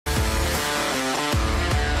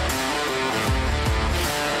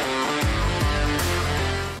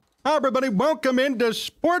Hi, everybody. Welcome into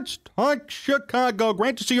Sports Talk Chicago.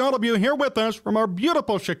 Great to see all of you here with us from our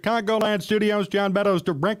beautiful Chicagoland studios. John Meadows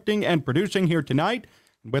directing and producing here tonight.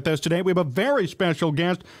 With us today, we have a very special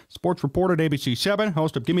guest, sports reporter at ABC7,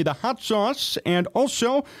 host of Give Me the Hot Sauce, and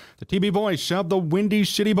also the TV voice of the Windy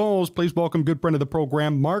City Bulls. Please welcome good friend of the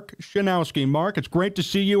program, Mark Schanowski. Mark, it's great to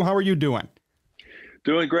see you. How are you doing?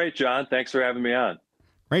 Doing great, John. Thanks for having me on.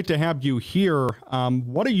 Great to have you here.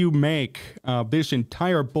 What do you make of this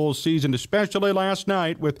entire Bulls season, especially last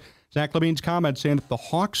night with Zach LaVine's comments saying that the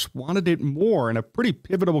Hawks wanted it more in a pretty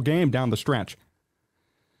pivotal game down the stretch?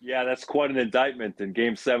 Yeah, that's quite an indictment in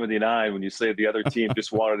Game 79 when you say the other team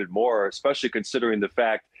just wanted it more, especially considering the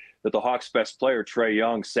fact that the Hawks' best player, Trae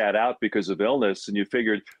Young, sat out because of illness. And you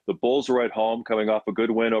figured the Bulls were at home coming off a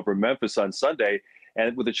good win over Memphis on Sunday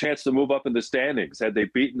and with a chance to move up in the standings. Had they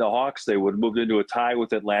beaten the Hawks, they would have moved into a tie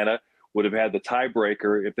with Atlanta, would have had the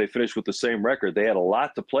tiebreaker if they finished with the same record. They had a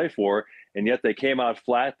lot to play for, and yet they came out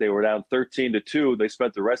flat. They were down 13-2. They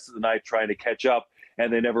spent the rest of the night trying to catch up,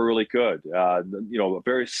 and they never really could. A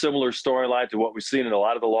very similar storyline to what we've seen in a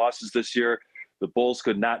lot of the losses this year. The Bulls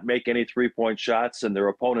could not make any three-point shots, and their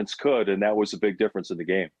opponents could, and that was a big difference in the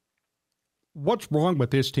game. What's wrong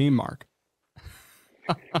with this team, Mark?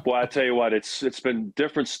 Well, I tell you what, it's been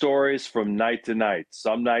different stories from night to night.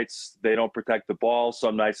 Some nights they don't protect the ball.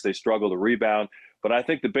 Some nights they struggle to rebound. But I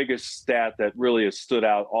think the biggest stat that really has stood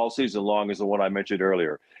out all season long is the one I mentioned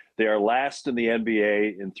earlier. They are last in the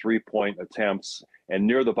NBA in three-point attempts and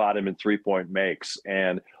near the bottom in three-point makes.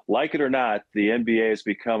 And like it or not, the NBA has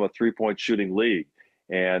become a three-point shooting league.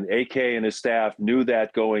 And AK and his staff knew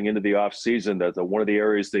that going into the offseason, that one of the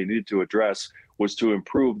areas they needed to address was to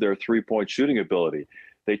improve their three-point shooting ability.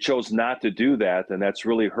 They chose not to do that, and that's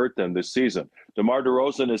really hurt them this season. DeMar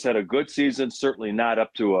DeRozan has had a good season, certainly not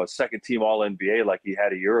up to a second-team All-NBA like he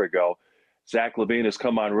had a year ago. Zach LaVine has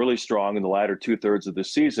come on really strong in the latter two-thirds of the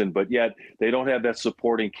season, but yet they don't have that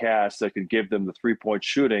supporting cast that can give them the three-point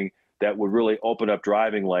shooting that would really open up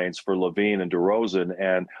driving lanes for LaVine and DeRozan.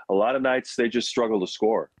 And a lot of nights they just struggle to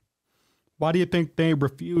score. Why do you think they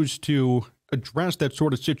refuse to address that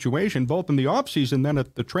sort of situation, both in the offseason and then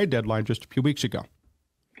at the trade deadline just a few weeks ago?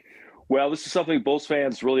 Well, this is something Bulls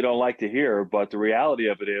fans really don't like to hear, but the reality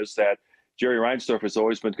of it is that Jerry Reinsdorf has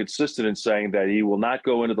always been consistent in saying that he will not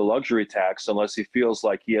go into the luxury tax unless he feels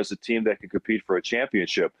like he has a team that can compete for a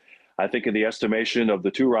championship. I think in the estimation of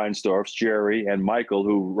the two Reinsdorfs, Jerry and Michael,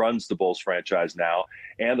 who runs the Bulls franchise now,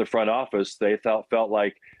 and the front office, they felt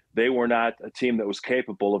like they were not a team that was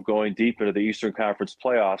capable of going deep into the Eastern Conference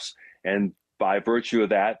playoffs. And by virtue of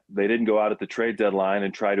that, they didn't go out at the trade deadline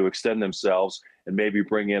and try to extend themselves and maybe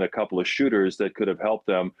bring in a couple of shooters that could have helped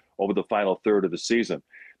them over the final third of the season.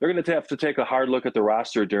 They're going to have to take a hard look at the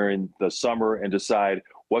roster during the summer and decide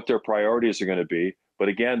what their priorities are going to be. But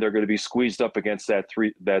again, they're going to be squeezed up against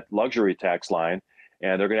that luxury tax line,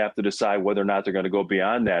 and they're going to have to decide whether or not they're going to go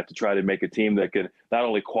beyond that to try to make a team that can not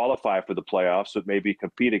only qualify for the playoffs, but maybe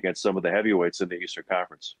compete against some of the heavyweights in the Eastern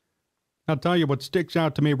Conference. I'll tell you what sticks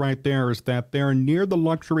out to me right there is that they're near the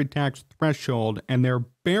luxury tax threshold, and they're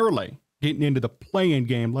barely getting into the play-in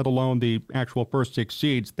game, let alone the actual first six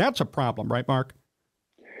seeds. That's a problem, right, Mark?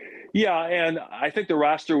 Yeah, and I think the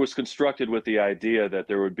roster was constructed with the idea that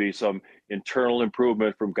there would be some internal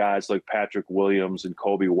improvement from guys like Patrick Williams and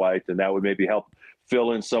Kobe White, and that would maybe help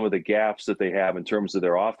fill in some of the gaps that they have in terms of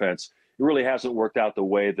their offense. It really hasn't worked out the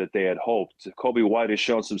way that they had hoped. Kobe White has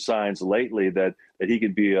shown some signs lately that he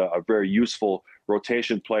can be a very useful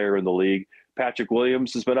rotation player in the league. Patrick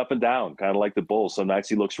Williams has been up and down, kind of like the Bulls. Some nights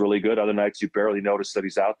he looks really good. Other nights you barely notice that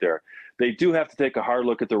he's out there. They do have to take a hard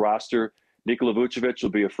look at the roster. Nikola Vucevic will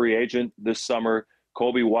be a free agent this summer.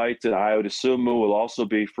 Kobe White and Ayo Dosunmu will also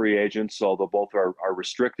be free agents, although both are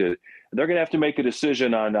restricted. And they're going to have to make a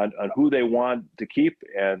decision on who they want to keep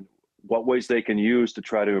and what ways they can use to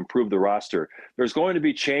try to improve the roster. There's going to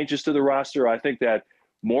be changes to the roster. I think that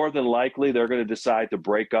more than likely they're going to decide to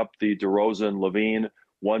break up the DeRozan-LaVine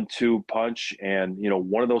 1-2 punch, and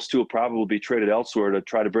one of those two will probably be traded elsewhere to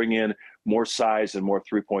try to bring in more size and more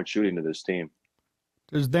three-point shooting to this team.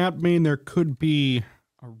 Does that mean there could be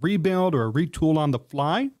a rebuild or a retool on the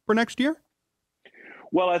fly for next year?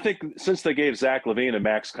 Well, I think since they gave Zach LaVine a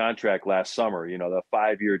max contract last summer, the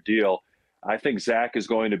 5-year deal, I think Zach is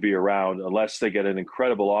going to be around unless they get an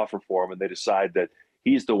incredible offer for him and they decide that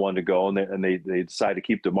he's the one to go and they decide to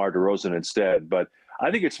keep DeMar DeRozan instead. But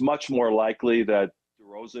I think it's much more likely that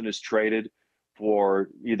DeRozan is traded for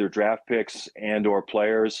either draft picks and or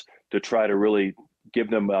players to try to really give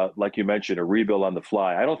them, like you mentioned, a rebuild on the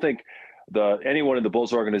fly. I don't think anyone in the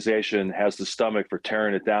Bulls organization has the stomach for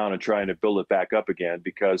tearing it down and trying to build it back up again,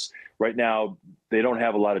 because right now they don't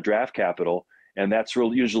have a lot of draft capital, and that's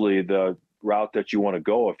usually the route that you want to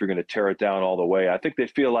go if you're going to tear it down all the way. I think they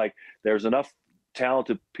feel like there's enough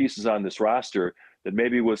talented pieces on this roster that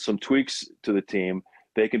maybe with some tweaks to the team,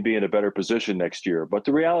 they can be in a better position next year. But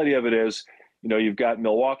the reality of it is, you've got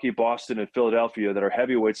Milwaukee, Boston, and Philadelphia that are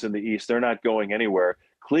heavyweights in the East. They're not going anywhere.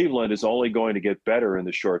 Cleveland is only going to get better in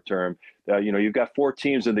the short term. You've got 4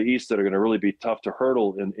 teams in the East that are going to really be tough to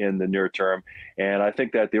hurdle in the near term. And I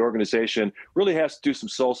think that the organization really has to do some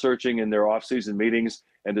soul searching in their offseason meetings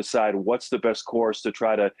and decide what's the best course to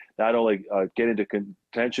try to not only get into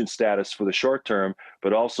contention status for the short term,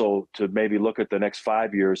 but also to maybe look at the next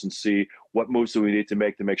 5 years and see what moves do we need to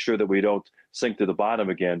make sure that we don't sink to the bottom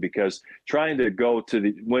again. Because trying to go to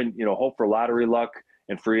the win, hope for lottery luck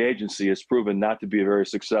and free agency has proven not to be a very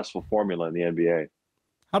successful formula in the NBA.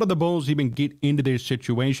 How did the Bulls even get into this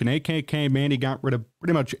situation? AKK Manny got rid of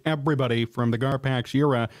pretty much everybody from the Garpax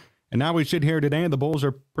era, and now we sit here today and the Bulls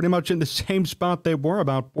are pretty much in the same spot they were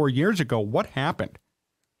about 4 years ago. What happened?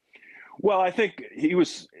 Well, I think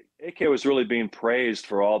AK was really being praised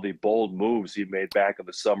for all the bold moves he made back in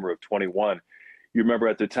the summer of 21. You remember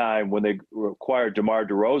at the time when they acquired DeMar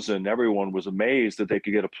DeRozan, everyone was amazed that they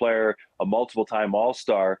could get a player, a multiple-time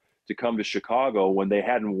All-Star, to come to Chicago when they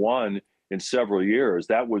hadn't won in several years.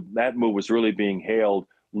 That move was really being hailed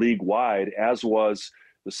league-wide, as was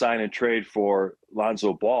the sign and trade for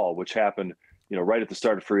Lonzo Ball, which happened, right at the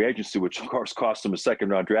start of free agency, which of course cost him a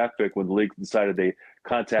second-round draft pick when the league decided they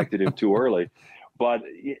contacted him too early. But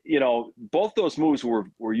both those moves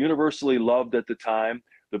were universally loved at the time.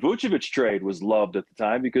 The Vucevic trade was loved at the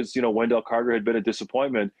time because, Wendell Carter had been a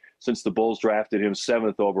disappointment since the Bulls drafted him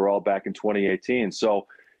 7th overall back in 2018. So,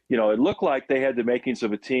 it looked like they had the makings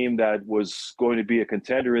of a team that was going to be a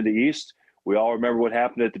contender in the East. We all remember what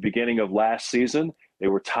happened at the beginning of last season. They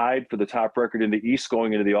were tied for the top record in the East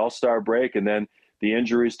going into the All-Star break, and then the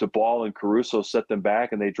injuries to Ball and Caruso set them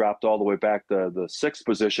back, and they dropped all the way back to the 6th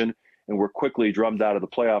position and were quickly drummed out of the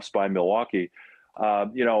playoffs by Milwaukee. No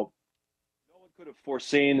one could have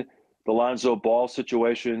foreseen the Lonzo Ball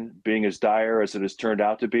situation being as dire as it has turned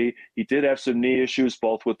out to be. He did have some knee issues,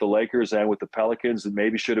 both with the Lakers and with the Pelicans, that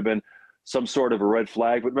maybe should have been some sort of a red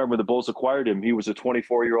flag. But remember, the Bulls acquired him. He was a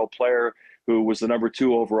 24-year-old player who was the number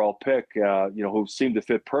 2 overall pick, who seemed to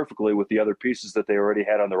fit perfectly with the other pieces that they already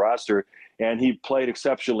had on the roster. And he played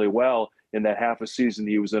exceptionally well in that half a season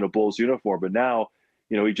he was in a Bulls uniform. But now,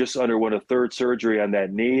 he just underwent a 3rd surgery on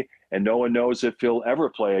that knee, and no one knows if he'll ever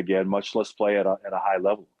play again, much less play at a high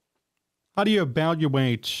level. How do you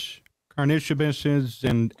evaluate Karnisovas's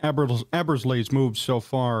and Ebersley's moves so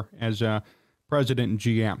far as president and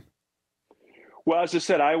GM? Well, as I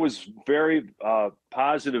said, I was very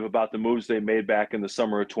positive about the moves they made back in the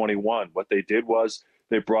summer of 21. What they did was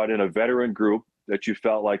they brought in a veteran group that you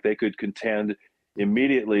felt like they could contend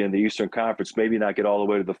immediately in the Eastern Conference, maybe not get all the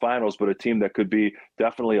way to the finals, but a team that could be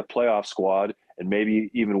definitely a playoff squad and maybe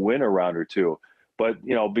even win a round or two. But,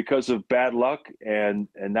 because of bad luck and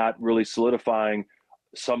not really solidifying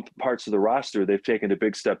some parts of the roster, they've taken a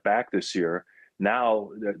big step back this year. Now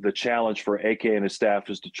the challenge for AK and his staff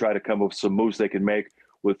is to try to come up with some moves they can make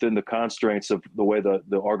within the constraints of the way the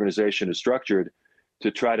organization is structured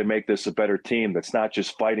to try to make this a better team that's not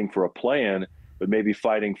just fighting for a play-in, but maybe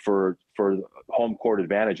fighting for home court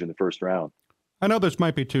advantage in the first round. I know this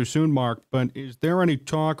might be too soon, Mark, but is there any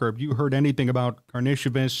talk or have you heard anything about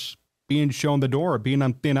Karnisovas being shown the door or being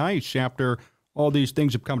on thin ice after all these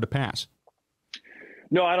things have come to pass?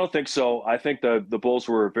 No, I don't think so. I think the Bulls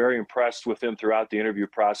were very impressed with him throughout the interview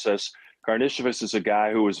process. Karnisovas is a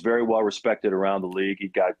guy who was very well respected around the league. He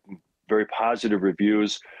got very positive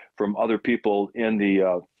reviews from other people in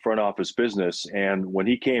the front office business. And when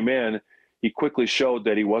he came in, he quickly showed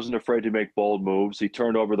that he wasn't afraid to make bold moves. He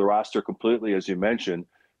turned over the roster completely, as you mentioned.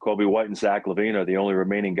 Kobe White and Zach LaVine are the only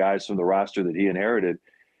remaining guys from the roster that he inherited.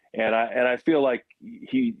 And I feel like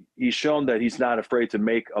he's shown that he's not afraid to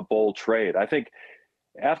make a bold trade. I think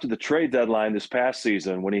after the trade deadline this past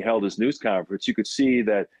season, when he held his news conference, you could see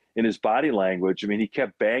that in his body language. I mean, he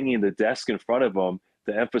kept banging the desk in front of him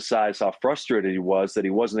to emphasize how frustrated he was that he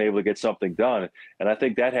wasn't able to get something done. And I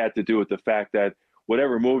think that had to do with the fact that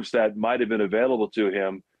whatever moves that might have been available to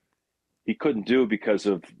him, he couldn't do because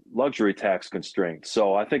of luxury tax constraints.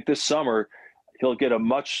 So I think this summer he'll get a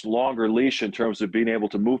much longer leash in terms of being able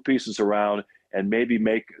to move pieces around and maybe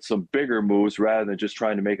make some bigger moves rather than just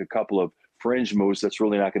trying to make a couple of fringe moves. That's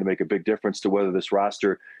really not going to make a big difference to whether this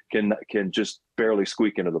roster can just barely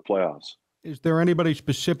squeak into the playoffs. Is there anybody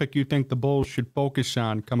specific you think the Bulls should focus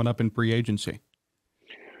on coming up in free agency?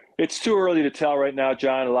 It's too early to tell right now,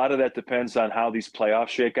 John. A lot of that depends on how these playoffs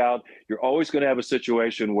shake out. You're always going to have a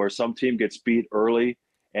situation where some team gets beat early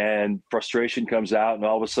and frustration comes out, and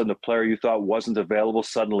all of a sudden a player you thought wasn't available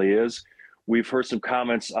suddenly is. We've heard some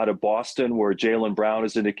comments out of Boston where Jaylen Brown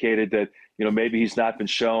has indicated that, maybe he's not been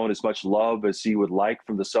shown as much love as he would like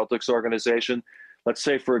from the Celtics organization. Let's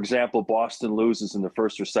say, for example, Boston loses in the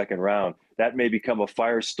first or second round. That may become a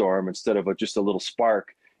firestorm instead of just a little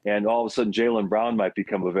spark, and all of a sudden Jaylen Brown might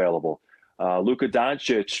become available. Luka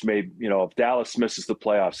Doncic may, if Dallas misses the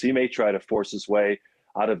playoffs, he may try to force his way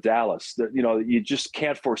out of Dallas. You just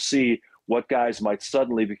can't foresee what guys might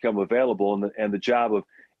suddenly become available, and the job of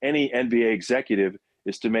any NBA executive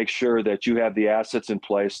is to make sure that you have the assets in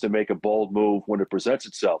place to make a bold move when it presents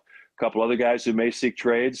itself. A couple other guys who may seek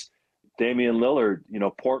trades. Damian Lillard,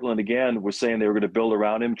 Portland again was saying they were going to build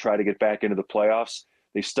around him, try to get back into the playoffs.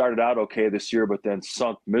 They started out okay this year, but then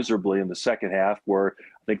sunk miserably in the second half, where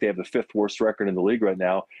I think they have the fifth worst record in the league right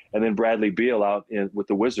now. And then Bradley Beal out with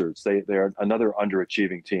the Wizards. They're another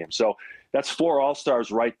underachieving team. So that's 4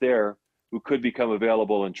 All-Stars right there who could become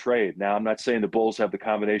available in trade. Now, I'm not saying the Bulls have the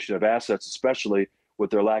combination of assets, especially with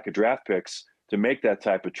their lack of draft picks, to make that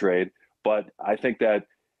type of trade. But I think that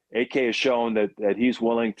AK has shown that he's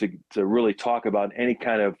willing to really talk about any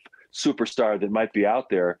kind of superstar that might be out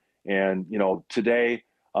there. And, today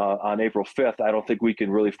on April 5th, I don't think we can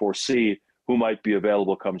really foresee who might be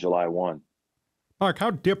available come July 1. Mark,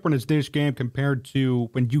 how different is this game compared to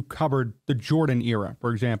when you covered the Jordan era,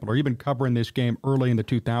 for example, or even covering this game early in the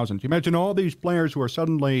 2000s? You mentioned all these players who are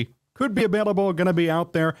suddenly could be available, going to be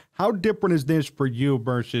out there. How different is this for you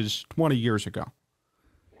versus 20 years ago?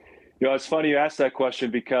 It's funny you asked that question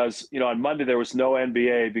because, on Monday there was no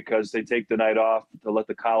NBA because they take the night off to let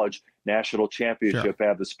the college national championship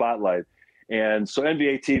have the spotlight. And so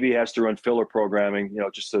NBA TV has to run filler programming,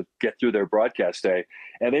 just to get through their broadcast day.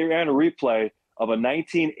 And they ran a replay of a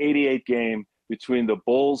 1988 game between the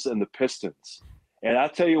Bulls and the Pistons. And I'll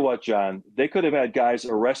tell you what, John, they could have had guys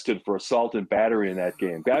arrested for assault and battery in that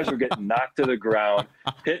game. Guys were getting knocked to the ground,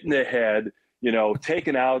 hit in the head,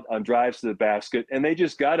 taken out on drives to the basket. And they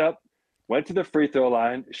just got up, went to the free throw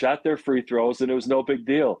line, shot their free throws, and it was no big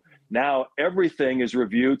deal. Now everything is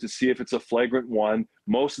reviewed to see if it's a flagrant one.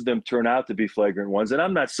 Most of them turn out to be flagrant ones. And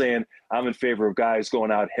I'm not saying I'm in favor of guys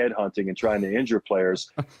going out headhunting and trying to injure players,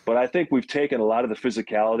 but I think we've taken a lot of the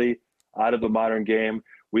physicality out of the modern game.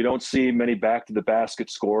 We don't see many back-to-the-basket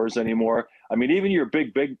scorers anymore. I mean, even your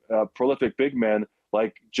prolific big men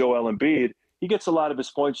like Joel Embiid, he gets a lot of his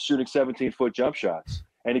points shooting 17-foot jump shots.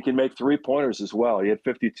 And he can make three-pointers as well. He had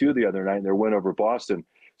 52 the other night in their win over Boston.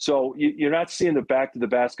 So you're not seeing the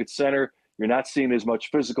back-to-the-basket center. You're not seeing as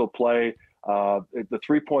much physical play. The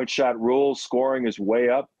three-point shot rules, scoring is way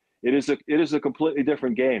up. It is a completely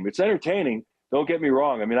different game. It's entertaining. Don't get me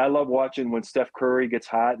wrong. I mean, I love watching when Steph Curry gets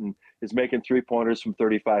hot and is making three-pointers from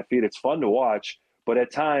 35 feet. It's fun to watch. But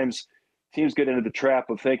at times, teams get into the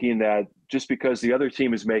trap of thinking that just because the other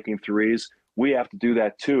team is making threes, we have to do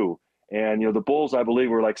that too. And, the Bulls, I believe,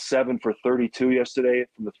 were like 7 for 32 yesterday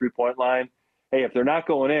from the three-point line. Hey, if they're not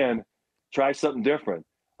going in, try something different.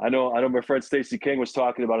 I know my friend Stacey King was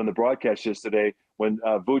talking about on the broadcast yesterday when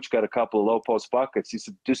Vooch got a couple of low-post buckets. He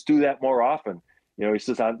said, just do that more often. He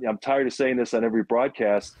says, I'm tired of saying this on every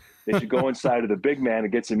broadcast. They should go inside of the big man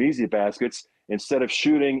and get some easy baskets instead of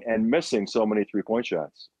shooting and missing so many three-point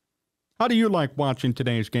shots. How do you like watching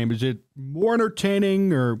today's game? Is it more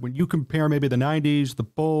entertaining, or when you compare maybe the 90s, the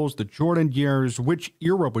Bulls, the Jordan years, which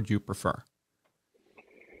era would you prefer?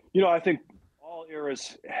 I think all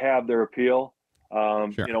eras have their appeal.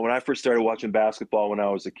 Sure. When I first started watching basketball when I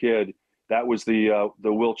was a kid, that was the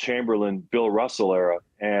Wilt Chamberlain, Bill Russell era.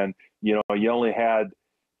 And, you only had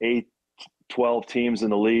 8, 12 teams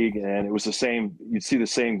in the league, and it was the same. You'd see the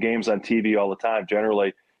same games on TV all the time.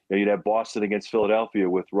 Generally, you'd have Boston against Philadelphia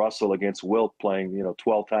with Russell against Wilt playing,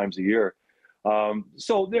 12 times a year.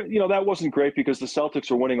 So that wasn't great because the Celtics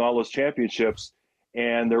were winning all those championships,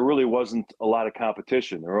 and there really wasn't a lot of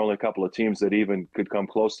competition. There were only a couple of teams that even could come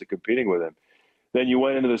close to competing with him. Then you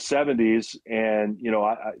went into the 70s, and,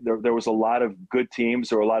 there was a lot of good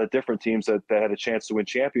teams or a lot of different teams that had a chance to win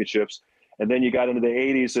championships. And then you got into the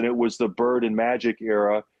 80s, and it was the Bird and Magic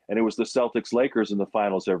era, and it was the Celtics-Lakers in the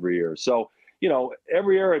finals every year. So,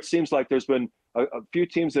 every year it seems like there's been a few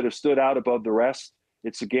teams that have stood out above the rest.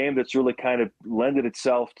 It's a game that's really kind of lended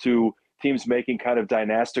itself to teams making kind of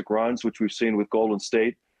dynastic runs, which we've seen with Golden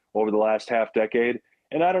State over the last half decade.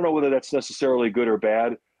 And I don't know whether that's necessarily good or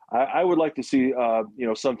bad. I would like to see,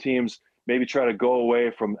 some teams maybe try to go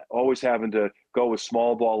away from always having to go with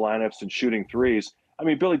small ball lineups and shooting threes. I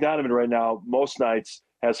mean, Billy Donovan right now, most nights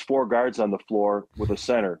has 4 guards on the floor with a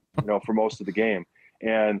center, for most of the game.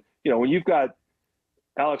 And, when you've got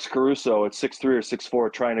Alex Caruso at 6'3" or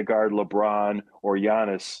 6'4" trying to guard LeBron or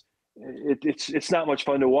Giannis, it's not much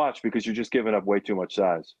fun to watch because you're just giving up way too much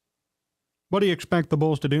size. What do you expect the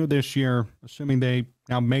Bulls to do this year, assuming they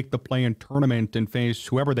now make the play-in tournament and face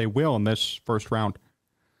whoever they will in this first round?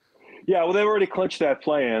 Yeah, well, they've already clinched that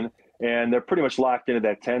play-in, and they're pretty much locked into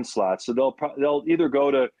that 10 slot. So they'll either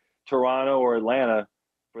go to Toronto or Atlanta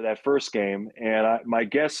for that first game. And my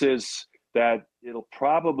guess is that it'll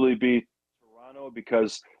probably be Toronto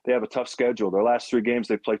because they have a tough schedule. Their last 3 games,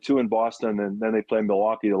 they play 2 in Boston, and then they play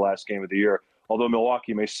Milwaukee the last game of the year, although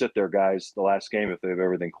Milwaukee may sit their guys the last game if they have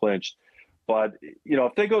everything clinched. But,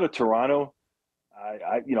 if they go to Toronto,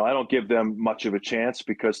 I don't give them much of a chance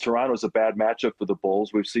because Toronto is a bad matchup for the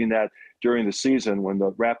Bulls. We've seen that during the season when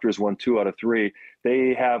the Raptors won 2 out of 3.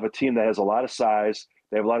 They have a team that has a lot of size.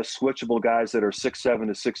 They have a lot of switchable guys that are 6'7"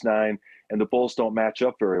 to 6'9", and the Bulls don't match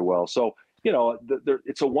up very well. So,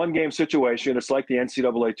 it's a one-game situation. It's like the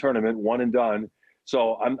NCAA tournament, one and done.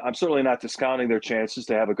 So I'm certainly not discounting their chances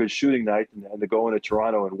to have a good shooting night and to go into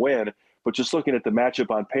Toronto and win. But just looking at the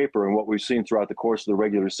matchup on paper and what we've seen throughout the course of the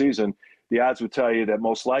regular season, the odds would tell you that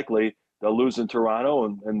most likely they'll lose in Toronto,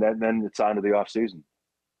 and then it's on to the offseason.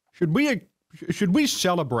 Should we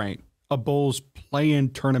celebrate a Bulls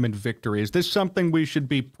play-in tournament victory? Is this something we should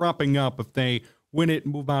be propping up if they win it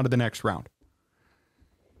and move on to the next round?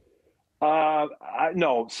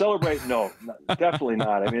 No, celebrate. No, definitely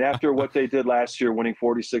not. I mean, after what they did last year, winning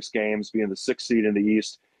 46 games, being the 6th seed in the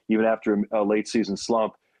East, even after a late season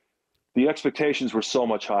slump, the expectations were so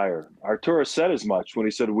much higher. Arturas said as much when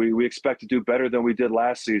he said, we expect to do better than we did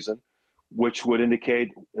last season, which would indicate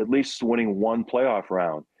at least winning 1 playoff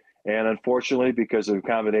round. And unfortunately, because of a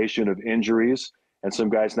combination of injuries and some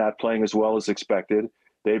guys not playing as well as expected,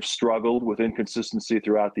 they've struggled with inconsistency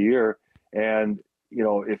throughout the year. And,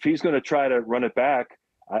 if he's going to try to run it back,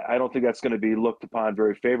 I don't think that's going to be looked upon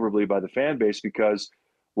very favorably by the fan base because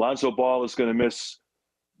Lonzo Ball is going to miss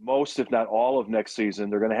most, if not all, of next season.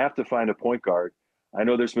 They're going to have to find a point guard. I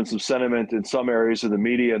know there's been some sentiment in some areas of the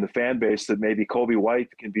media and the fan base that maybe Kobe White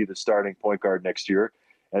can be the starting point guard next year,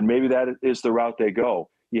 and maybe that is the route they go.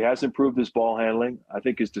 He has improved his ball handling. I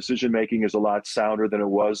think his decision-making is a lot sounder than it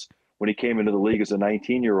was when he came into the league as a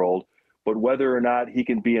 19-year-old. But whether or not he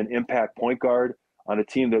can be an impact point guard on a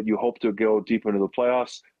team that you hope to go deep into the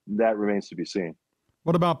playoffs, that remains to be seen.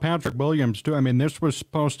 What about Patrick Williams, too? I mean, this was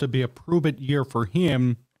supposed to be a prove-it year for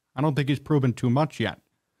him. I don't think he's proven too much yet.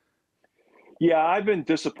 Yeah, I've been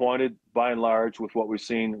disappointed by and large with what we've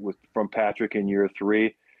seen from Patrick in year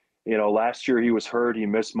 3. Last year he was hurt. He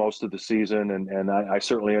missed most of the season, and I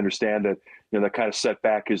certainly understand that, that kind of set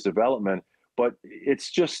back his development. But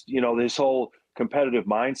it's just, this whole competitive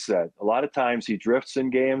mindset. A lot of times he drifts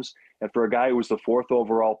in games, and for a guy who was the 4th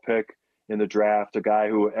overall pick in the draft, a guy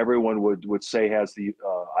who everyone would say has the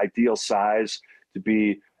ideal size to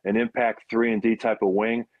be an impact 3-and-D type of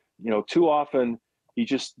wing, too often he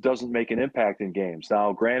just doesn't make an impact in games.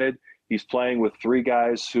 Now, granted, he's playing with 3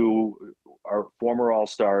 guys who are former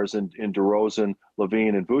All-Stars in DeRozan,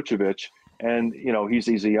 Levine, and Vucevic. And,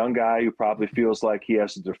 he's a young guy who probably feels like he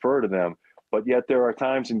has to defer to them. But yet there are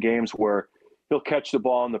times in games where he'll catch the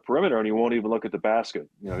ball on the perimeter and he won't even look at the basket.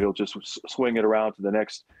 He'll just swing it around to the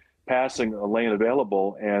next passing lane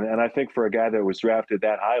available. And I think for a guy that was drafted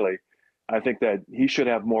that highly, I think that he should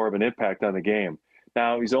have more of an impact on the game.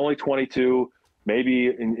 Now, he's only 22. Maybe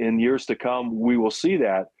in years to come, we will see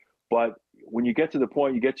that. But when you get to the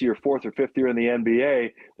point, you get to your 4th or 5th year in the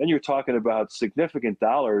NBA, then you're talking about significant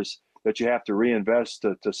dollars that you have to reinvest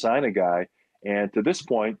to sign a guy. And to this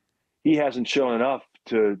point, he hasn't shown enough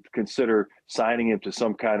to consider signing him to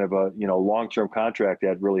some kind of a long-term contract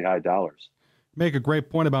at really high dollars. Make a great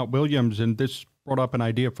point about Williams, and this brought up an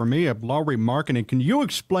idea for me of Lowry marketing. Can you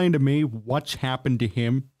explain to me what's happened to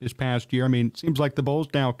him this past year? I mean, it seems like the Bulls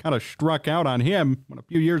now kind of struck out on him when a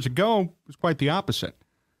few years ago it was quite the opposite.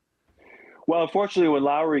 Well, unfortunately, when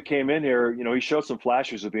Lowry came in here, he showed some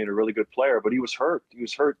flashes of being a really good player, but he was hurt. He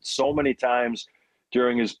was hurt so many times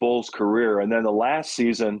during his Bulls career. And then the last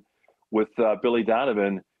season with Billy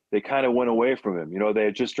Donovan, they kind of went away from him. They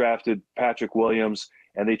had just drafted Patrick Williams,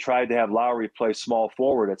 and they tried to have Lowry play small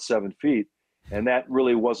forward at 7 feet. And that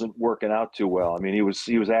really wasn't working out too well. I mean, he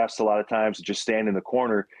was asked a lot of times to just stand in the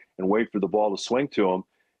corner and wait for the ball to swing to him.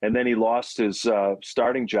 And then he lost his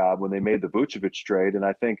starting job when they made the Vucevic trade. And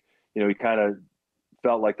I think, he kind of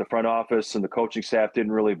felt like the front office and the coaching staff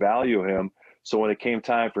didn't really value him. So when it came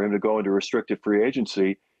time for him to go into restricted free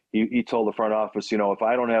agency, he told the front office, if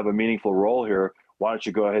I don't have a meaningful role here, why don't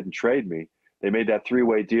you go ahead and trade me? they made that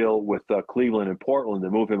three-way deal with Cleveland and Portland to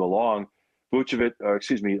move him along.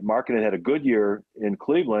 Markkanen had a good year in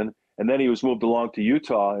Cleveland, and then he was moved along to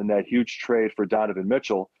Utah in that huge trade for Donovan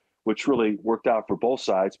Mitchell, which really worked out for both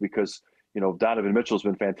sides because, Donovan Mitchell's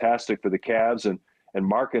been fantastic for the Cavs, and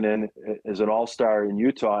Markkanen is an all-star in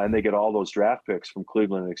Utah, and they get all those draft picks from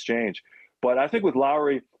Cleveland in exchange. But I think with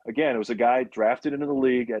Lowry, again, it was a guy drafted into the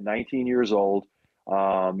league at 19 years old.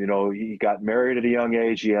 He got married at a young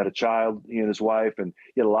age. He had a child, he and his wife, and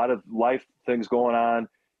he had a lot of life things going on.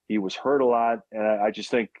 He was hurt a lot. And I just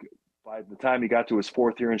think by the time he got to his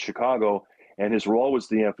fourth year in Chicago and his role was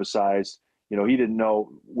de-emphasized, he didn't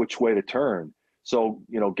know which way to turn. So,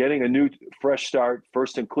 getting a new fresh start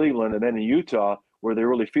first in Cleveland and then in Utah, where they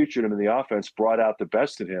really featured him in the offense, brought out the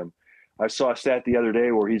best in him. I saw a stat the other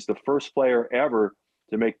day where he's the first player ever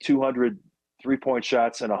to make 200 three-point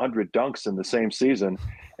shots and 100 dunks in the same season.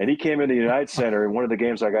 And he came into the United Center in one of the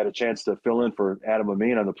games I got a chance to fill in for Adam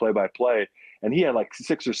Amin on the play-by-play, and he had like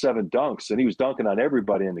 6 or 7 dunks, and he was dunking on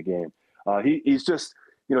everybody in the game. He's just,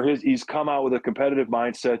 he's come out with a competitive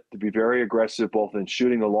mindset to be very aggressive, both in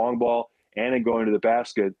shooting the long ball and in going to the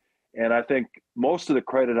basket. And I think most of the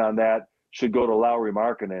credit on that should go to Lauri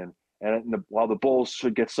Markkanen. And while the Bulls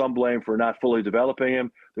should get some blame for not fully developing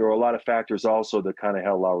him, there were a lot of factors also that kind of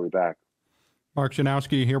held Lowry back. Mark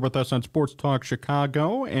Schanowski here with us on Sports Talk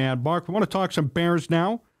Chicago. And, Mark, we want to talk some Bears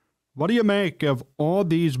now. What do you make of all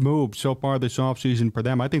these moves so far this offseason for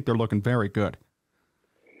them? I think they're looking very good.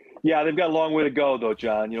 Yeah, they've got a long way to go, though,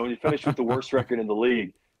 John. When you finish with the worst record in the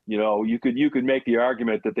league, you could make the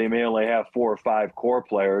argument that they may only have 4 or 5 core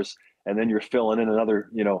players, and then you're filling in another,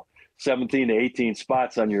 17 to 18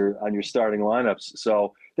 spots on your starting lineups.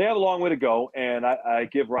 So they have a long way to go, and I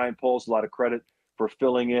give Ryan Poles a lot of credit for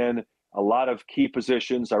filling in a lot of key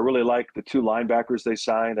positions. I really like the 2 linebackers they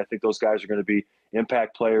signed. I think those guys are going to be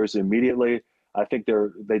impact players immediately. I think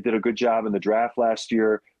they did a good job in the draft last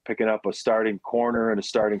year, picking up a starting corner and a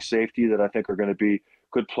starting safety that I think are going to be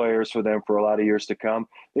good players for them for a lot of years to come.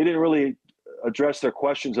 They didn't really address their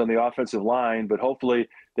questions on the offensive line, but hopefully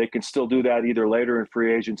they can still do that either later in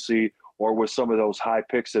free agency or with some of those high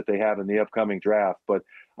picks that they have in the upcoming draft. But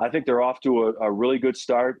I think they're off to a really good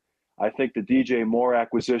start. I think the DJ Moore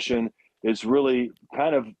acquisition is really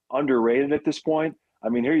kind of underrated at this point. I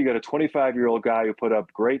mean, here you got a 25-year-old guy who put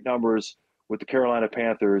up great numbers with the Carolina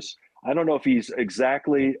Panthers. I don't know if he's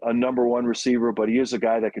exactly a number 1 receiver, but he is a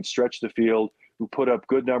guy that can stretch the field, who put up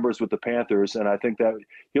good numbers with the Panthers. And I think that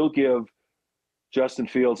he'll give Justin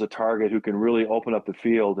Fields a target who can really open up the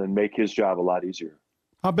field and make his job a lot easier.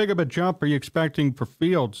 How big of a jump are you expecting for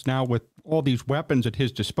Fields now with all these weapons at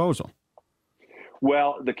his disposal?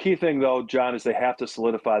 Well, the key thing, though, John, is they have to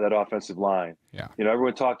solidify that offensive line. Yeah.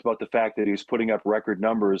 Everyone talked about the fact that he was putting up record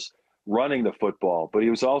numbers running the football, but he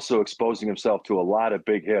was also exposing himself to a lot of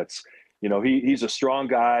big hits. He's a strong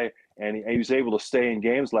guy, and he was able to stay in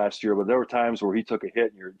games last year, but there were times where he took a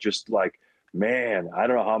hit, and you're just like, man, I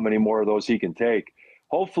don't know how many more of those he can take.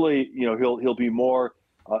 Hopefully, he'll be more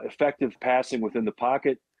effective passing within the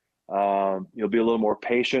pocket. He'll be a little more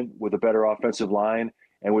patient with a better offensive line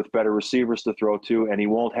and with better receivers to throw to, and he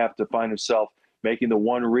won't have to find himself making the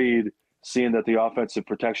one read, seeing that the offensive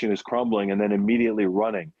protection is crumbling, and then immediately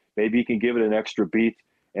running. Maybe he can give it an extra beat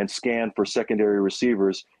and scan for secondary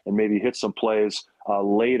receivers and maybe hit some plays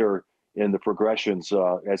later in the progressions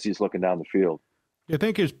as he's looking down the field. Do you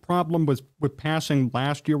think his problem with passing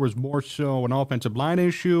last year was more so an offensive line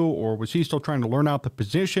issue, or was he still trying to learn out the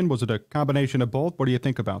position? Was it a combination of both? What do you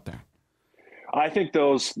think about that? I think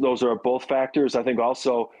those are both factors. I think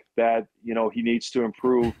also that, he needs to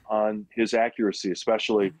improve on his accuracy,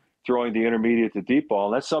 especially throwing the intermediate to deep ball.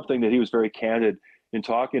 And that's something that he was very candid in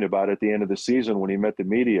talking about at the end of the season when he met the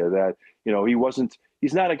media, that,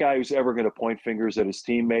 he's not a guy who's ever going to point fingers at his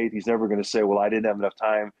teammate. He's never going to say, well, I didn't have enough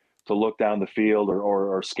time to look down the field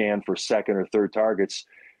or scan for second or third targets.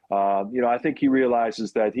 I think he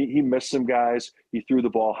realizes that he missed some guys. He threw the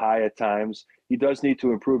ball high at times. He does need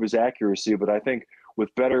to improve his accuracy, but I think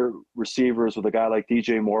with better receivers, with a guy like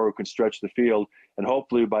DJ Moore who can stretch the field, and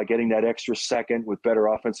hopefully by getting that extra second with better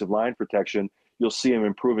offensive line protection, you'll see him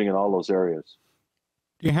improving in all those areas.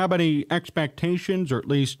 Do you have any expectations, or at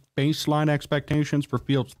least baseline expectations, for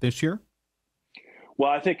Fields this year?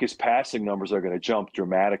 Well, I think his passing numbers are going to jump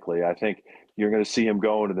dramatically. I think you're going to see him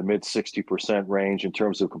go into the mid 60% range in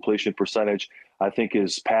terms of completion percentage. I think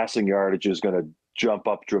his passing yardage is going to jump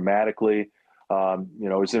up dramatically.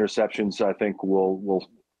 His interceptions, I think, will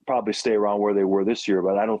probably stay around where they were this year.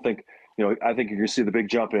 But I don't think, I think you're going to see the big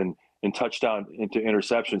jump in touchdown into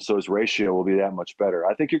interception, so his ratio will be that much better.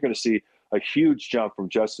 I think you're going to see a huge jump from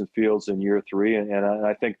Justin Fields in year 3, and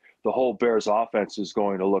I think the whole Bears offense is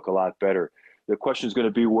going to look a lot better. The question is going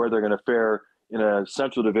to be where they're going to fare in a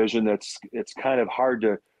Central Division it's kind of hard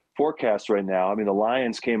to forecast right now. I mean, the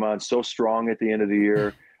Lions came on so strong at the end of the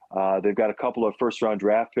year. They've got a couple of first-round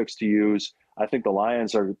draft picks to use. I think the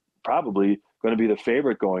Lions are probably going to be the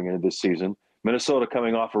favorite going into this season. Minnesota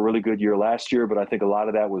coming off a really good year last year, but I think a lot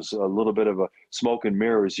of that was a little bit of a smoke and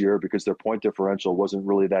mirrors year because their point differential wasn't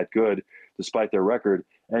really that good despite their record.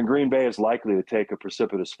 And Green Bay is likely to take a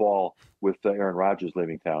precipitous fall with Aaron Rodgers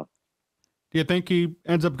leaving town. Do you think he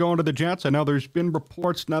ends up going to the Jets? I know there's been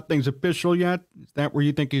reports, nothing's official yet. Is that where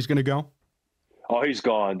you think he's going to go? Oh, he's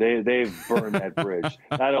gone. They've burned that bridge.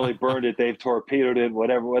 Not only burned it, they've torpedoed it,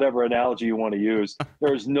 whatever analogy you want to use.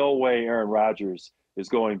 There's no way Aaron Rodgers is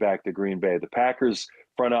going back to Green Bay. The Packers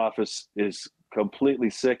front office is completely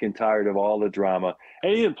sick and tired of all the drama.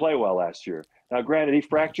 And he didn't play well last year. Now, granted, he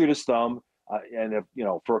fractured his thumb. And,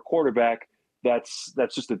 for a quarterback, that's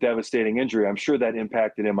just a devastating injury. I'm sure that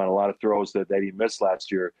impacted him on a lot of throws that he missed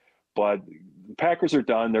last year. But the Packers are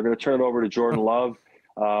done. They're going to turn it over to Jordan Love.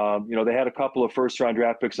 They had a couple of first-round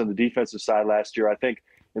draft picks on the defensive side last year. I think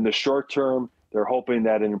in the short term, they're hoping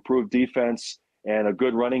that an improved defense and a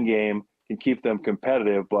good running game can keep them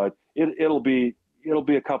competitive. But it'll be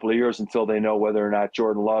a couple of years until they know whether or not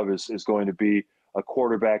Jordan Love is going to be a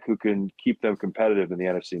quarterback who can keep them competitive in the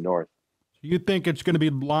NFC North. You think it's going to be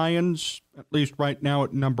Lions, at least right now,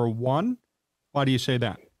 at number one? Why do you say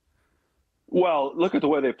that? Well, look at the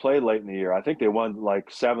way they played late in the year. I think they won like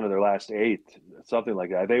 7 of their last 8, something like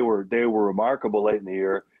that. They were remarkable late in the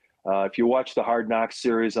year. If you watch the Hard Knocks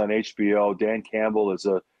series on HBO, Dan Campbell is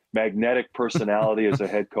a magnetic personality as a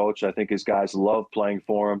head coach. I think his guys love playing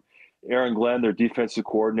for him. Aaron Glenn, their defensive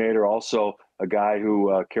coordinator, also a guy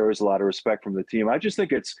who carries a lot of respect from the team. I just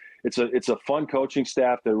think it's a fun coaching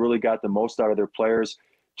staff that really got the most out of their players.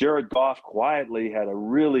 Jared Goff quietly had a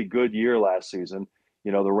really good year last season.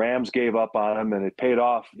 The Rams gave up on him, and it paid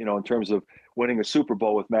off, in terms of winning a Super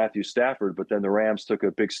Bowl with Matthew Stafford. But then the Rams took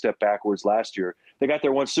a big step backwards last year. They got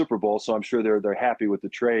their one Super Bowl, so I'm sure they're happy with the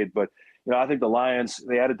trade. But I think the Lions,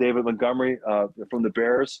 they added David Montgomery from the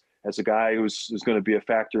Bears as a guy who's going to be a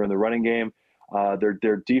factor in the running game.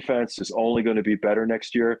 Their defense is only going to be better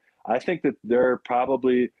next year. I think that they're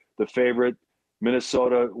probably the favorite,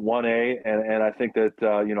 Minnesota 1A, and I think that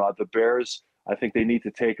the Bears, I think they need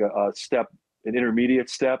to take an intermediate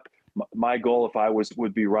step. My goal, if I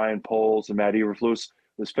would be Ryan Poles and Matt Eberflus,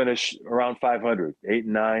 was finish around 500, 8-9,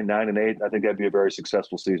 9-8. I think that'd be a very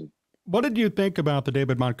successful season. What did you think about the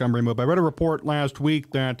David Montgomery move? I read a report last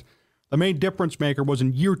week that the main difference maker was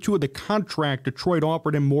in year 2 of the contract. Detroit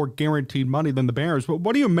offered him more guaranteed money than the Bears. But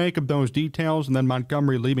what do you make of those details and then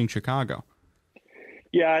Montgomery leaving Chicago?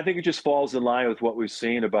 Yeah, I think it just falls in line with what we've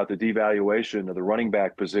seen about the devaluation of the running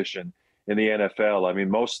back position in the NFL. I mean,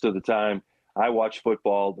 most of the time I watch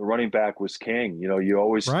football, the running back was king. You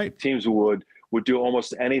always teams would do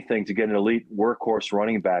almost anything to get an elite workhorse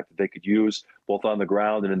running back that they could use both on the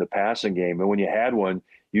ground and in the passing game. And when you had one,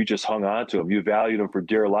 you just hung on to him. You valued him for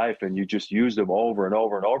dear life, and you just used him over and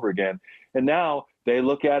over and over again. And now they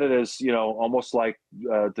look at it as, almost like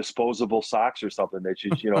disposable socks or something that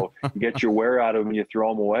you get your wear out of them and you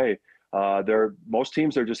throw them away. Most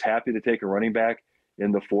teams are just happy to take a running back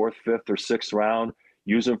in the 4th, 5th, or 6th round,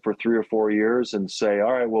 use them for 3 or 4 years, and say,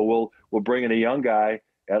 all right, well, we'll bring in a young guy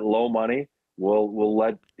at low money. We'll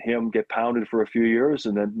let him get pounded for a few years,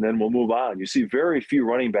 and then we'll move on. You see very few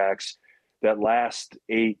running backs that last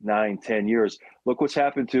 8, 9, 10 years. Look what's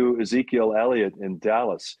happened to Ezekiel Elliott in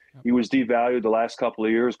Dallas. He was devalued the last couple of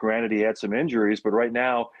years. Granted, he had some injuries, but right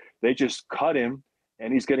now they just cut him,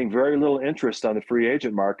 and he's getting very little interest on the free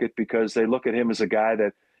agent market because they look at him as a guy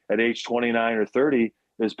that at age 29 or 30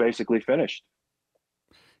 is basically finished.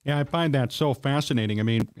 Yeah, I find that so fascinating. I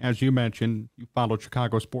mean, as you mentioned, you followed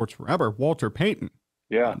Chicago sports forever. Walter Payton.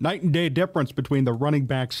 Yeah. Night and day difference between the running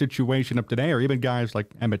back situation of today, or even guys like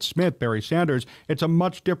Emmitt Smith, Barry Sanders. It's a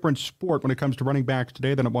much different sport when it comes to running backs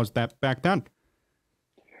today than it was back then.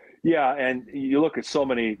 Yeah, and you look at so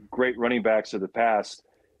many great running backs of the past,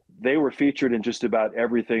 they were featured in just about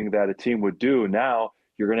everything that a team would do. Now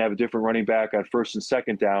you're going to have a different running back on 1st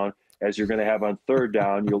and 2nd down as you're going to have on 3rd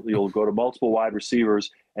down. You'll go to multiple wide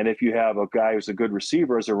receivers, and if you have a guy who's a good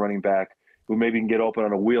receiver as a running back who maybe can get open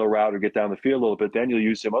on a wheel route or get down the field a little bit, then you'll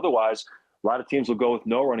use him. Otherwise, a lot of teams will go with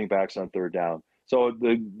no running backs on 3rd down. So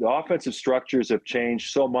the offensive structures have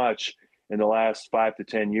changed so much in the last 5 to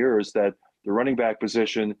 10 years that the running back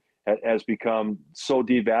position has become so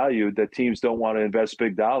devalued that teams don't want to invest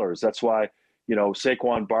big dollars. That's why,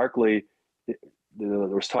 Saquon Barkley, there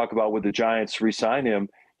was talk about would the Giants re-sign him.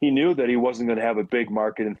 he knew that he wasn't going to have a big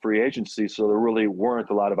market in free agency, so there really weren't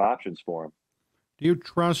a lot of options for him. Do you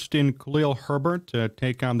trust in Khalil Herbert to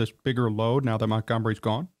take on this bigger load now that Montgomery's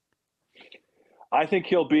gone? I think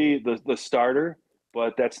he'll be the starter,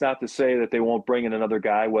 but that's not to say that they won't bring in another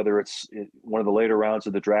guy, whether it's in one of the later rounds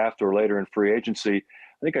of the draft or later in free agency.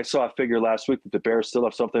 I think I saw a figure last week that the Bears still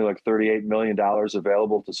have something like $38 million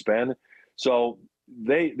available to spend. So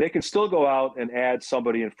they can still go out and add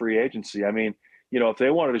somebody in free agency. I mean, if they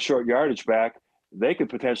wanted a short yardage back, they could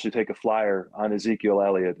potentially take a flyer on Ezekiel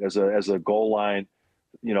Elliott as a goal line,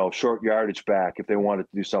 short yardage back if they wanted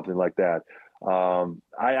to do something like that.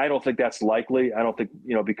 I don't think that's likely. I don't think,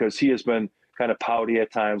 because he has been kind of pouty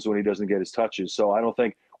at times when he doesn't get his touches. So I don't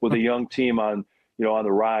think with a young team on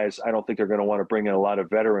the rise, I don't think they're going to want to bring in a lot of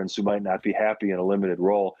veterans who might not be happy in a limited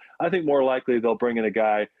role. I think more likely they'll bring in a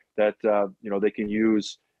guy that, they can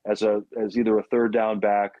use as either a third down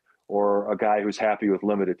back or a guy who's happy with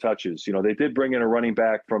limited touches. They did bring in a running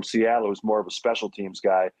back from Seattle who's more of a special teams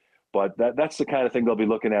guy, but that's the kind of thing they'll be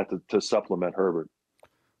looking at to supplement Herbert.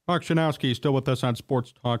 Mark Schanowski still with us on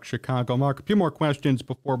Sports Talk Chicago. Mark, a few more questions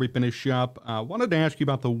before we finish up. Wanted to ask you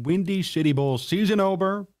about the Windy City Bowl. Season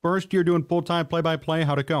over, first year doing full-time play-by-play.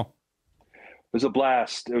 How'd it go? It was a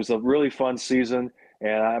blast. It was a really fun season,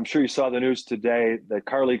 and I'm sure you saw the news today that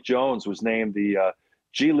Carlik Jones was named the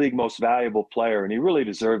G League Most Valuable Player, and he really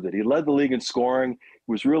deserved it. He led the league in scoring.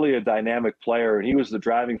 He was really a dynamic player, and he was the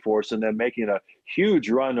driving force in them making a huge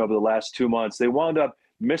run over the last 2 months. They wound up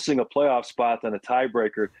missing a playoff spot on a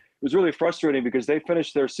tiebreaker. It was really frustrating because they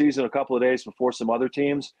finished their season a couple of days before some other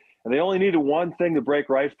teams, and they only needed one thing to break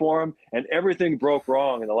right for them, and everything broke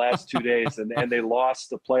wrong in the last 2 days, and they lost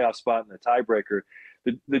the playoff spot in the tiebreaker.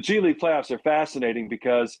 The G League playoffs are fascinating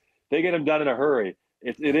because they get them done in a hurry.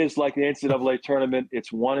 It is like the NCAA tournament.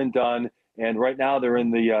 It's one and done, and right now they're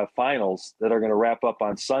in the finals that are going to wrap up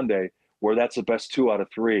on Sunday, where that's the best 2 out of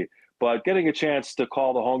 3. But getting a chance to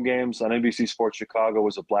call the home games on NBC Sports Chicago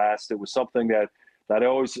was a blast. It was something that I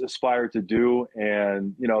always aspired to do.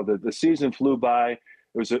 And, the season flew by.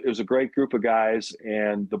 It was a great group of guys.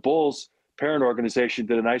 And the Bulls parent organization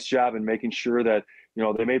did a nice job in making sure that,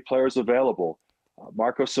 they made players available.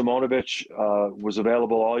 Marko Simonovic was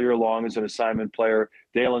available all year long as an assignment player.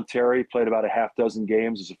 Dalen Terry played about a half dozen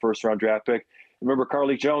games as a first-round draft pick. Remember,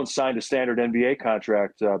 Carlik Jones signed a standard NBA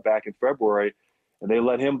contract back in February, and they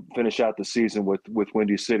let him finish out the season with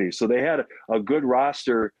Windy City. So they had a good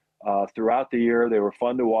roster throughout the year. They were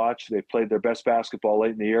fun to watch. They played their best basketball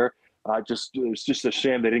late in the year. It was just a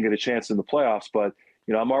shame they didn't get a chance in the playoffs. But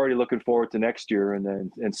I'm already looking forward to next year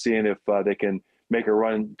and seeing if they can make a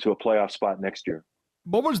run to a playoff spot next year.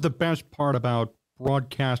 What was the best part about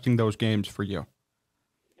broadcasting those games for you?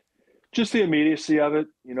 Just the immediacy of it.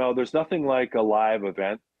 There's nothing like a live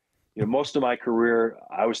event. Most of my career,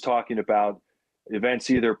 I was talking about events,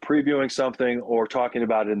 either previewing something or talking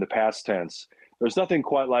about it in the past tense. There's nothing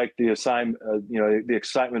quite like the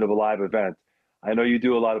excitement of a live event. I know you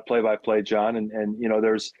do a lot of play-by-play, John, and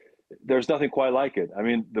there's nothing quite like it. I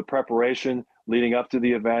mean, the preparation leading up to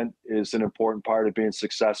the event is an important part of being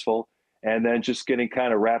successful, and then just getting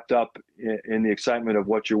kind of wrapped up in the excitement of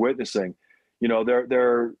what you're witnessing.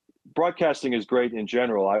 Their broadcasting is great in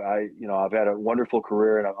general. I've had a wonderful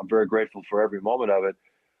career, and I'm very grateful for every moment of it.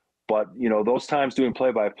 But, those times doing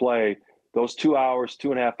play-by-play, those 2 hours,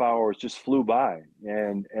 2.5 hours just flew by.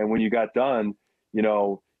 And when you got done,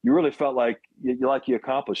 you really felt like you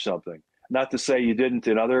accomplished something. Not to say you didn't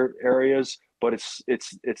in other areas, but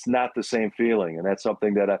it's not the same feeling. And that's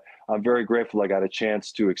something that I'm very grateful I got a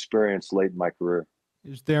chance to experience late in my career.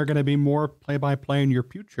 Is there going to be more play-by-play in your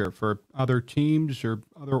future for other teams or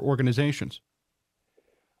other organizations?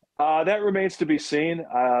 That remains to be seen.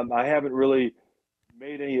 I haven't really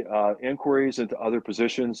made any inquiries into other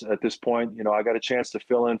positions at this point. I got a chance to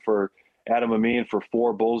fill in for Adam Amin for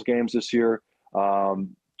 4 Bulls games this year.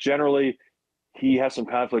 Generally, he has some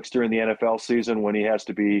conflicts during the NFL season when he has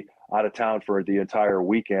to be out of town for the entire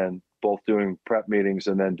weekend, both doing prep meetings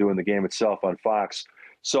and then doing the game itself on Fox.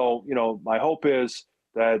 So, my hope is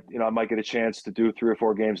that, I might get a chance to do 3 or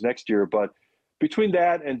 4 games next year. But between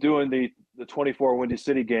that and doing the 24 Windy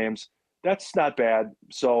City games, that's not bad.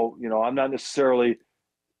 So, I'm not necessarily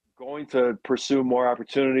going to pursue more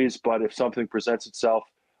opportunities, but if something presents itself,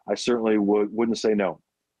 I certainly wouldn't say no.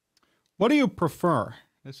 What do you prefer?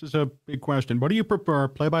 This is a big question. What do you prefer,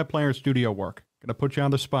 play-by-play or studio work? Going to put you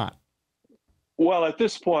on the spot. Well, at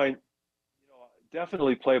this point,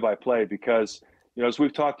 definitely play-by-play because, as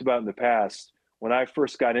we've talked about in the past, when I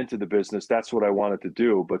first got into the business, that's what I wanted to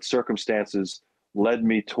do. But circumstances led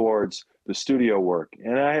me towards the studio work.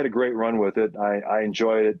 And I had a great run with it. I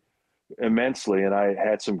enjoyed it. immensely, and I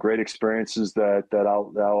had some great experiences that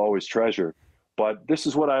I'll always treasure. But this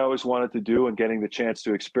is what I always wanted to do, and getting the chance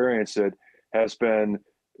to experience it has been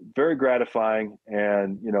very gratifying.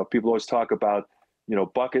 And people always talk about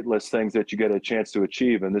bucket list things that you get a chance to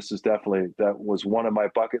achieve, and this is definitely, that was one of my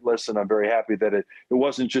bucket lists, and I'm very happy that it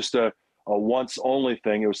wasn't just a once only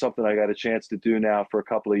thing. It was something I got a chance to do now for a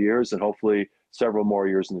couple of years, and hopefully several more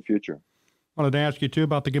years in the future. I wanted to ask you, too,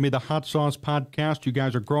 about the Give Me the Hot Sauce podcast. You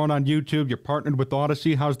guys are growing on YouTube. You're partnered with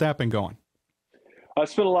Odyssey. How's that been going?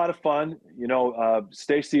 It's been a lot of fun.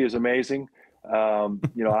 Stacy is amazing.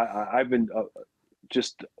 I've been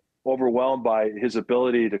just overwhelmed by his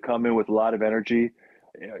ability to come in with a lot of energy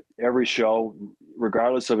every show,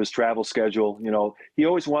 regardless of his travel schedule. He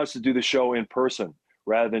always wants to do the show in person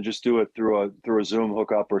rather than just do it through a Zoom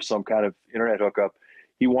hookup or some kind of internet hookup.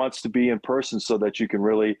 He wants to be in person so that you can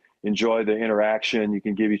really enjoy the interaction. You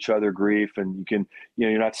can give each other grief, and you can,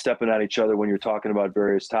 you're not stepping on each other when you're talking about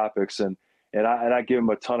various topics. And I give him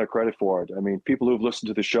a ton of credit for it. I mean, people who've listened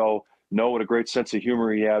to the show know what a great sense of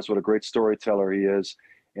humor he has, what a great storyteller he is.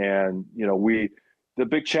 And, the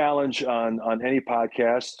big challenge on any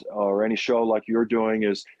podcast or any show like you're doing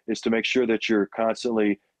is to make sure that you're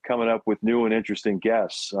constantly coming up with new and interesting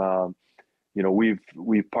guests.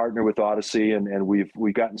 We've partnered with Odyssey, and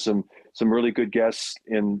we've gotten some really good guests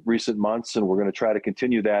in recent months, and we're going to try to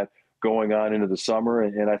continue that going on into the summer.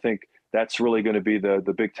 And I think that's really going to be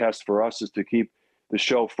the big test for us, is to keep the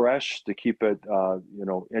show fresh, to keep it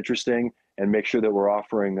interesting, and make sure that we're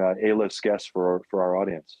offering A-list guests for our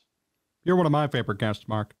audience. You're one of my favorite guests,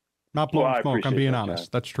 Mark. Not blowing smoke, I'm being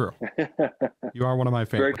honest. That's true. You are one of my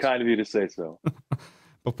favorites. Very kind of you to say so.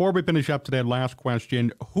 Before we finish up today, last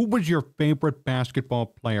question. Who was your favorite basketball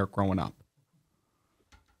player growing up?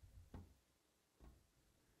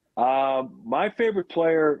 My favorite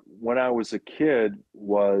player when I was a kid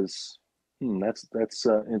was, that's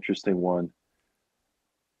an interesting one.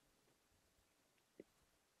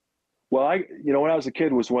 Well, when I was a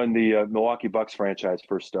kid was when the Milwaukee Bucks franchise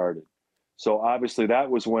first started. So obviously that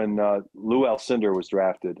was when Lou Alcindor was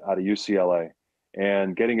drafted out of UCLA,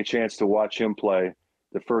 and getting a chance to watch him play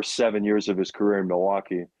the first 7 years of his career in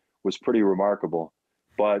Milwaukee was pretty remarkable.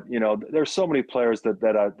 But, there's so many players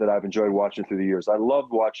that I've enjoyed watching through the years. I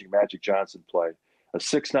loved watching Magic Johnson play, a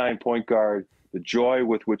 6'9" point guard, the joy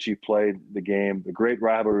with which he played the game, the great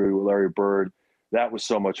rivalry with Larry Bird. That was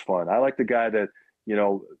so much fun. I like the guy that,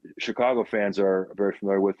 Chicago fans are very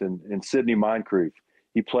familiar with in Sidney Moncrief.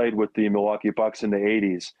 He played with the Milwaukee Bucks in the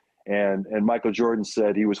 80s, and Michael Jordan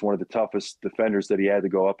said he was one of the toughest defenders that he had to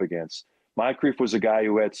go up against. Moncrief was a guy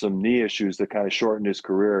who had some knee issues that kind of shortened his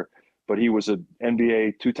career, but he was an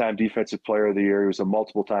NBA two-time Defensive Player of the Year. He was a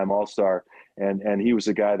multiple-time All-Star, and he was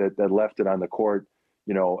a guy that left it on the court,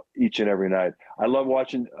 each and every night. I love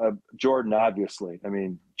watching Jordan, obviously. I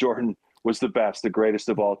mean, Jordan was the best, the greatest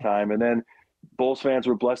of all time. And then Bulls fans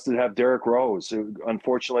were blessed to have Derrick Rose.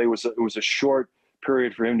 Unfortunately, it was a short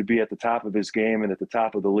period for him to be at the top of his game and at the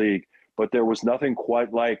top of the league, but there was nothing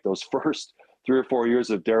quite like those first 3 or 4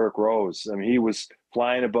 years of Derrick Rose. I mean, he was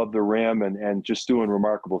flying above the rim and just doing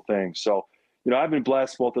remarkable things. So, I've been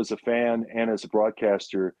blessed both as a fan and as a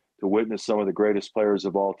broadcaster to witness some of the greatest players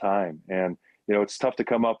of all time. And, it's tough to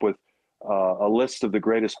come up with a list of the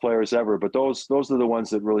greatest players ever, but those are the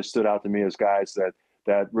ones that really stood out to me as guys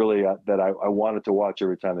that really that I wanted to watch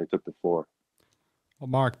every time they took the floor. Well,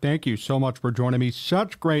 Mark, thank you so much for joining me.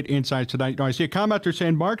 Such great insights tonight. I see a commenter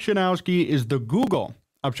saying Mark Schanowski is the Google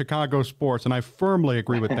of Chicago sports, and I firmly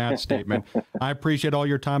agree with that statement. I appreciate all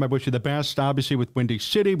your time. I wish you the best, obviously, with Windy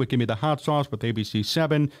City, with Give Me the Hot Sauce, with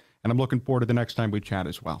ABC7, and I'm looking forward to the next time we chat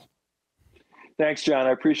as well. Thanks, John.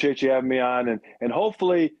 I appreciate you having me on, and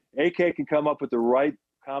hopefully AK can come up with the right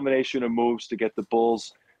combination of moves to get the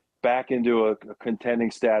Bulls back into a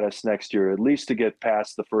contending status next year, at least to get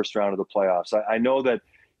past the first round of the playoffs. I know that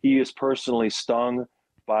he is personally stung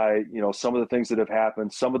by, some of the things that have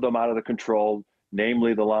happened, some of them out of the control,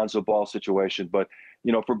 namely the Lonzo Ball situation. But,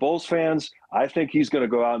 for Bulls fans, I think he's going to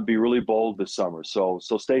go out and be really bold this summer. So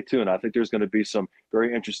stay tuned. I think there's going to be some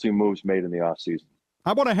very interesting moves made in the offseason.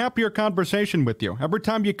 I want a happier conversation with you. Every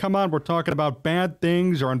time you come on, we're talking about bad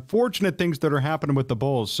things or unfortunate things that are happening with the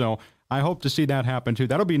Bulls. So I hope to see that happen too.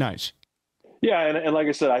 That'll be nice. Yeah, and like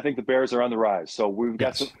I said, I think the Bears are on the rise. So we've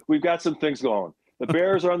got some things going. The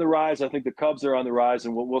Bears are on the rise. I think the Cubs are on the rise,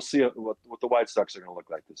 and we'll see what the White Sox are going to look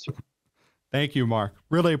like this year. Thank you, Mark.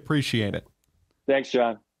 Really appreciate it. Thanks,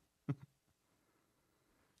 John.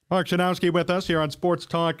 Mark Schanowski with us here on Sports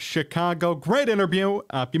Talk Chicago. Great interview.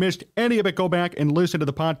 If you missed any of it, go back and listen to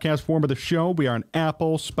the podcast form of the show. We are on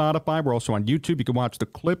Apple, Spotify. We're also on YouTube. You can watch the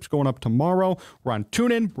clips going up tomorrow. We're on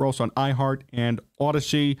TuneIn. We're also on iHeart and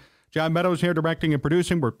Odyssey. John Meadows here directing and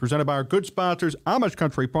producing. We're presented by our good sponsors, Amish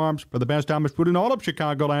Country Farms, for the best Amish food in all of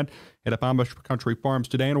Chicagoland. Hit up Amish Country Farms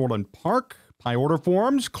today in Orland Park. Pie order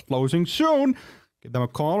forms closing soon. Give them a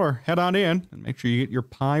call or head on in and make sure you get your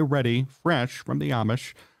pie ready, fresh from the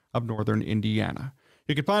Amish of Northern Indiana.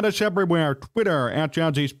 You can find us everywhere. Twitter, at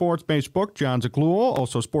John Z Sports, Facebook, Jon Zaghloul,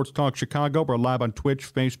 also Sports Talk Chicago. We're live on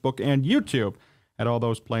Twitch, Facebook, and YouTube at all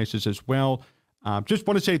those places as well. Just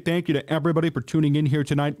want to say thank you to everybody for tuning in here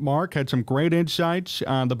tonight. Mark had some great insights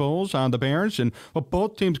on the Bulls, on the Bears, and what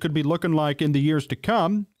both teams could be looking like in the years to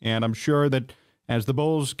come. And I'm sure that as the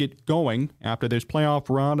Bulls get going after this playoff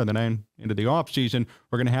run and then into the offseason,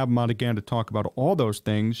 we're going to have him on again to talk about all those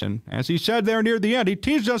things. And as he said there near the end, he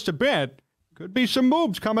teased us a bit. Could be some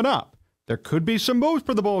moves coming up. There could be some moves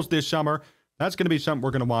for the Bulls this summer. That's going to be something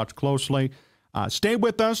we're going to watch closely. Stay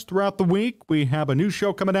with us throughout the week. We have a new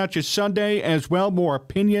show coming at you Sunday as well. More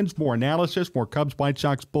opinions, more analysis, more Cubs, White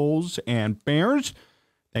Sox, Bulls, and Bears.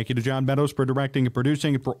 Thank you to John Meadows for directing and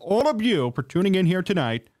producing, and for all of you for tuning in here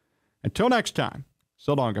tonight. Until next time,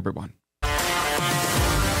 so long, everyone.